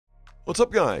What's up,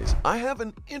 guys? I have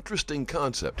an interesting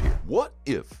concept here. What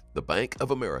if the Bank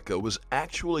of America was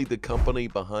actually the company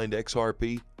behind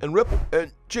XRP and Ripple,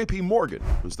 and JP Morgan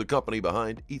was the company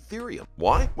behind Ethereum?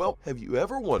 Why? Well, have you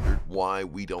ever wondered why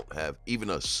we don't have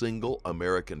even a single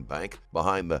American bank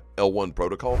behind the L1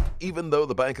 protocol, even though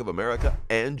the Bank of America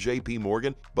and JP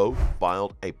Morgan both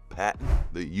filed a patent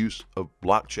the use of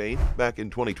blockchain back in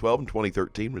 2012 and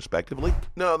 2013, respectively?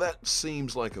 Now, that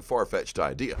seems like a far-fetched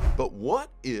idea, but what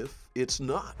if it's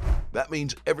not? That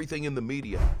means everything in the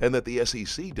media and that the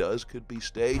SEC does could be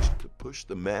staged to push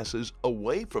the masses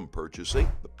away from purchasing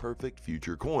the perfect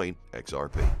future coin,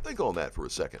 XRP. Think on that for a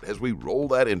second as we roll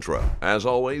that intro. As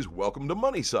always, welcome to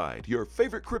Moneyside, your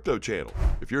favorite crypto channel.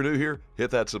 If you're new here,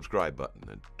 hit that subscribe button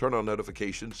and turn on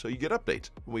notifications so you get updates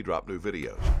when we drop new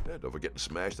videos. And don't forget to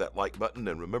smash that like button,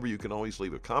 and remember, you can always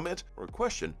leave a comment or a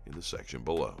question in the section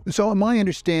below. So my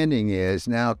understanding is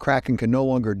now Kraken can no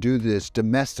longer do this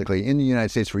domestically in the United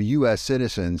States for U.S.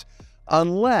 citizens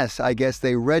unless, I guess,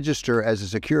 they register as a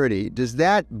security. Does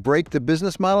that break the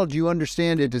business model? Do you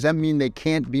understand it? Does that mean they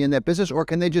can't be in that business, or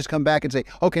can they just come back and say,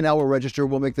 okay, now we'll register,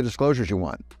 we'll make the disclosures you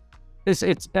want?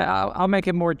 I'll make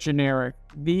it more generic.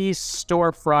 These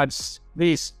storefronts,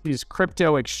 these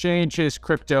crypto exchanges,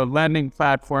 crypto lending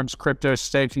platforms, crypto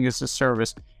staking as a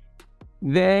service,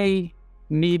 they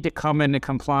need to come into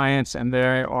compliance, and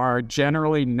they are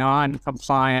generally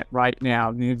non-compliant right now.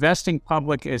 The investing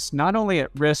public is not only at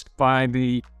risk by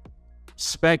the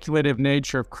speculative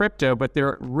nature of crypto, but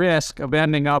they're at risk of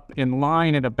ending up in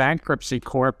line at a bankruptcy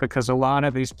court because a lot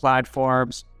of these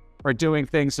platforms are doing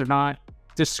things they're not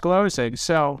disclosing.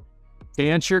 So to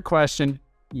answer your question,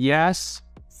 yes,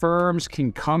 firms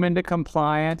can come into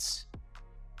compliance,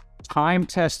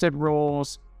 time-tested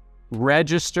rules,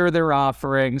 register their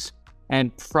offerings,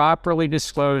 and properly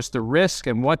disclose the risk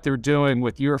and what they're doing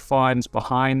with your funds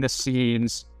behind the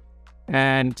scenes.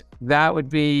 And that would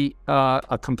be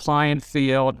a compliant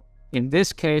field. In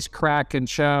this case, Kraken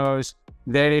chose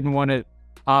they didn't want to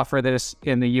offer this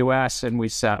in the US, and we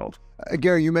settled.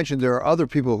 Gary, you mentioned there are other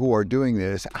people who are doing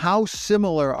this. How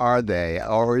similar are they,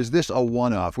 or is this a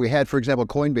one-off? We had, for example,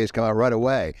 Coinbase come out right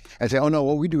away and say, oh no,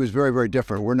 what we do is very, very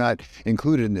different. We're not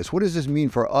included in this. What does this mean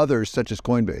for others such as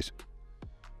Coinbase?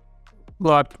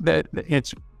 Look,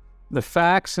 it's the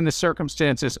facts and the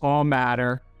circumstances all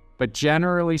matter, but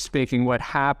generally speaking, what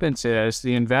happens is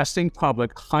the investing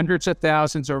public, hundreds of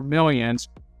thousands or millions,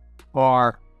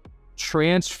 are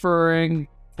transferring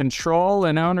control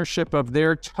and ownership of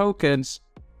their tokens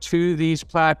to these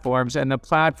platforms, and the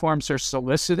platforms are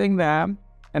soliciting them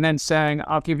and then saying,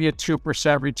 I'll give you a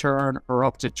 2% return or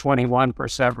up to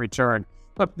 21% return.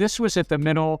 Look, this was at the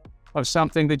middle of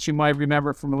something that you might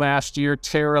remember from last year,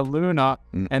 Terra Luna,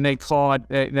 and they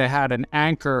had an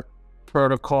anchor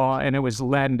protocol, and it was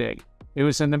lending. It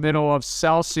was in the middle of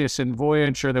Celsius and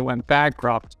Voyager that went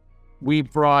bankrupt. We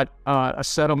brought a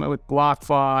settlement with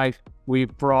BlockFi. We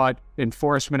brought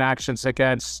enforcement actions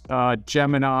against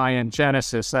Gemini and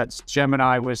Genesis. That's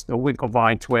Gemini was the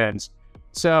Winklevoss twins.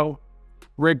 So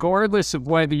regardless of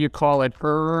whether you call it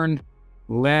earn,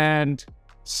 lend,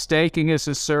 staking as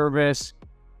a service,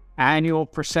 annual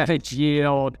percentage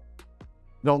yield,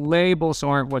 the labels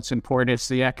aren't what's important, it's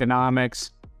the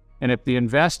economics. And if the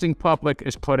investing public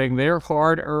is putting their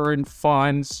hard-earned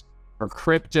funds or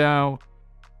crypto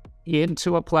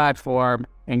into a platform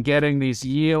and getting these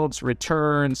yields,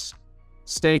 returns,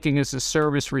 staking as a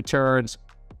service returns,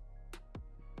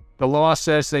 the law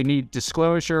says they need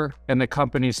disclosure and the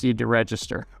companies need to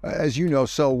register. As you know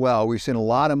so well, we've seen a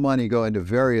lot of money go into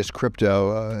various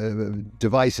crypto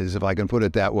devices, if I can put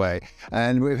it that way.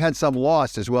 And we've had some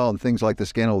lost as well in things like the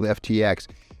scandal of FTX.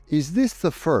 Is this the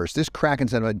first, this Kraken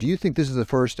settlement, do you think this is the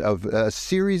first of a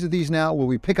series of these now? Will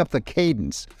we pick up the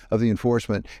cadence of the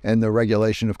enforcement and the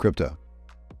regulation of crypto?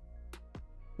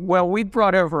 Well, we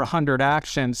brought over 100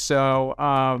 actions,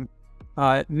 so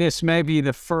this may be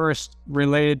the first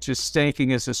related to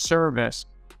staking as a service,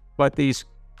 but these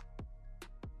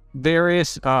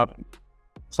various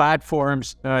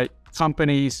platforms,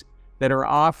 companies that are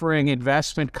offering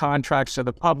investment contracts to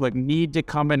the public need to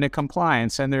come into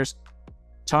compliance, and there's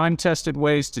time-tested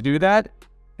ways to do that,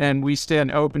 and we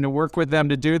stand open to work with them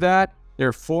to do that. There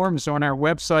are forums on our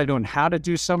website on how to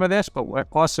do some of this, but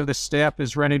also the staff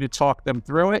is ready to talk them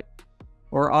through it,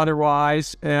 or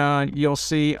otherwise you'll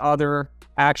see other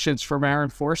actions from our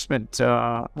enforcement,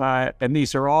 and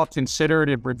these are all considered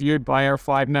and reviewed by our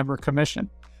 5-member commission.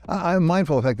 I'm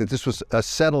mindful of the fact that this was a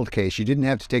settled case. You didn't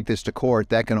have to take this to court.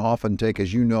 That can often take,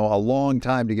 as you know, a long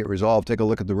time to get resolved. Take a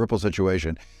look at the Ripple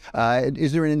situation.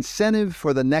 Is there an incentive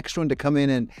for the next one to come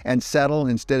in and settle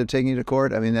instead of taking it to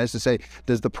court? I mean, that's to say,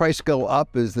 does the price go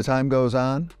up as the time goes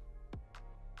on?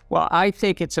 Well, I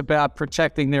think it's about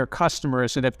protecting their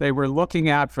customers. And if they were looking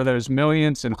out for those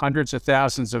millions and hundreds of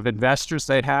thousands of investors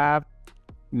they'd have,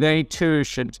 they too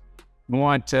should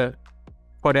want to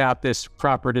put out this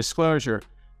proper disclosure.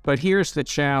 But here's the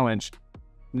challenge.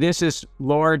 This is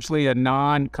largely a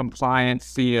non-compliant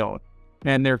field,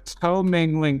 and they're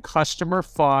commingling customer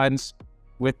funds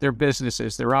with their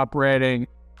businesses. They're operating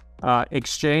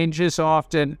exchanges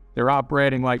often. They're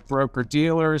operating like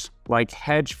broker-dealers, like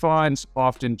hedge funds,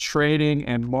 often trading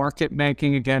and market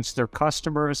making against their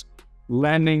customers,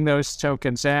 lending those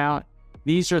tokens out.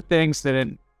 These are things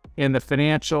that in the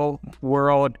financial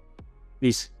world,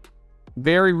 these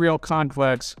very real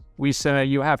conflicts, we say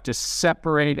you have to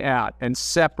separate out and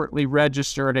separately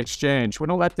register an exchange. We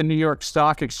don't let the New York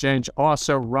Stock Exchange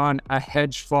also run a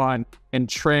hedge fund and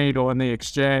trade on the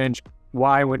exchange.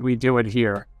 Why would we do it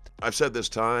here? I've said this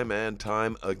time and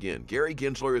time again. Gary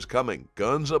Gensler is coming,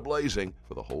 guns a-blazing,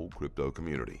 for the whole crypto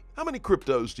community. How many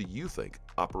cryptos do you think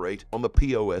operate on the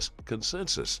POS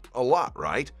consensus? A lot,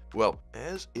 right? Well,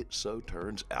 as it so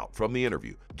turns out from the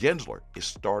interview, Gensler is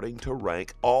starting to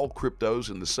rank all cryptos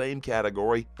in the same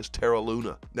category as Terra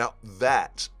Luna. Now,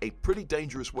 that's a pretty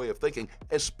dangerous way of thinking,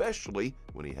 especially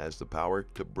when he has the power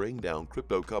to bring down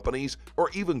crypto companies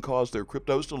or even cause their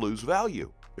cryptos to lose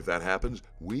value. If that happens,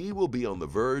 we will be on the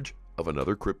verge of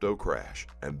another crypto crash.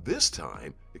 And this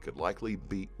time, it could likely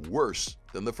be worse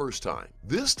than the first time.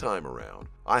 This time around,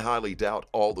 I highly doubt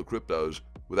all the cryptos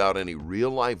without any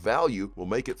real-life value will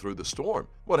make it through the storm.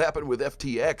 What happened with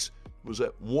FTX was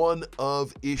a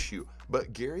one-of issue,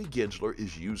 but Gary Gensler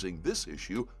is using this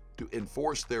issue to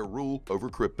enforce their rule over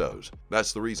cryptos.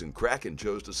 That's the reason Kraken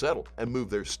chose to settle and move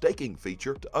their staking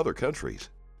feature to other countries.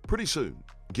 Pretty soon,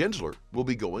 Gensler will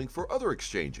be going for other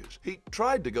exchanges. He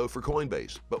tried to go for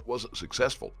Coinbase, but wasn't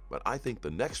successful. But I think the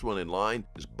next one in line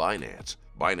is Binance.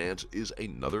 Binance is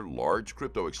another large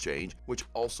crypto exchange which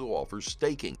also offers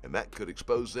staking, and that could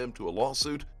expose them to a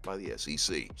lawsuit by the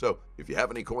SEC. So if you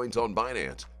have any coins on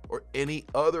Binance or any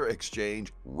other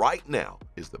exchange, right now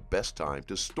is the best time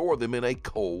to store them in a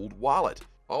cold wallet.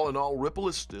 All in all, Ripple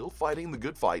is still fighting the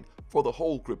good fight for the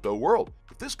whole crypto world.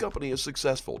 If this company is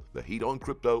successful, the heat on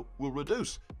crypto will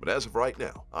reduce. But as of right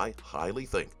now, I highly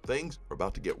think things are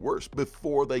about to get worse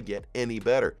before they get any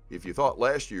better. If you thought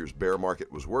last year's bear market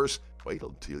was worse, wait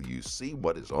until you see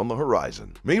what is on the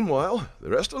horizon. Meanwhile, the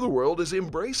rest of the world is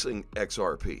embracing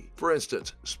XRP. For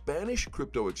instance, Spanish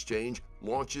crypto exchange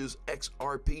launches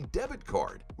XRP debit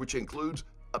card, which includes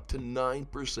up to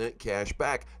 9% cash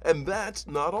back. And that's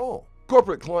not all.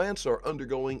 Corporate clients are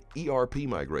undergoing ERP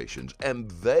migrations,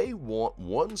 and they want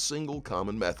one single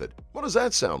common method. What does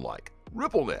that sound like?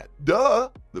 RippleNet. Duh!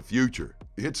 The future.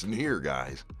 It's near,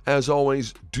 guys. As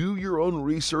always, do your own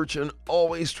research and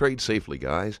always trade safely,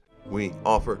 guys. We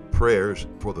offer prayers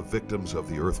for the victims of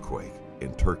the earthquake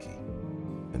in Turkey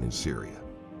and in Syria.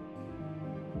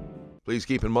 Please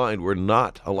keep in mind, we're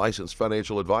not a licensed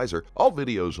financial advisor. All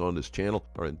videos on this channel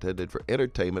are intended for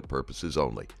entertainment purposes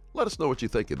only. Let us know what you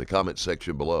think in the comments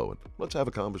section below, and let's have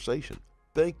a conversation.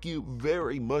 Thank you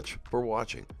very much for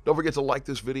watching. Don't forget to like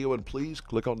this video, and please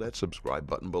click on that subscribe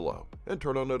button below and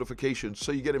turn on notifications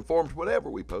so you get informed whenever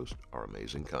we post our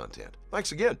amazing content.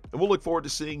 Thanks again, and we'll look forward to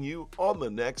seeing you on the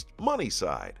next Money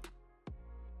Side.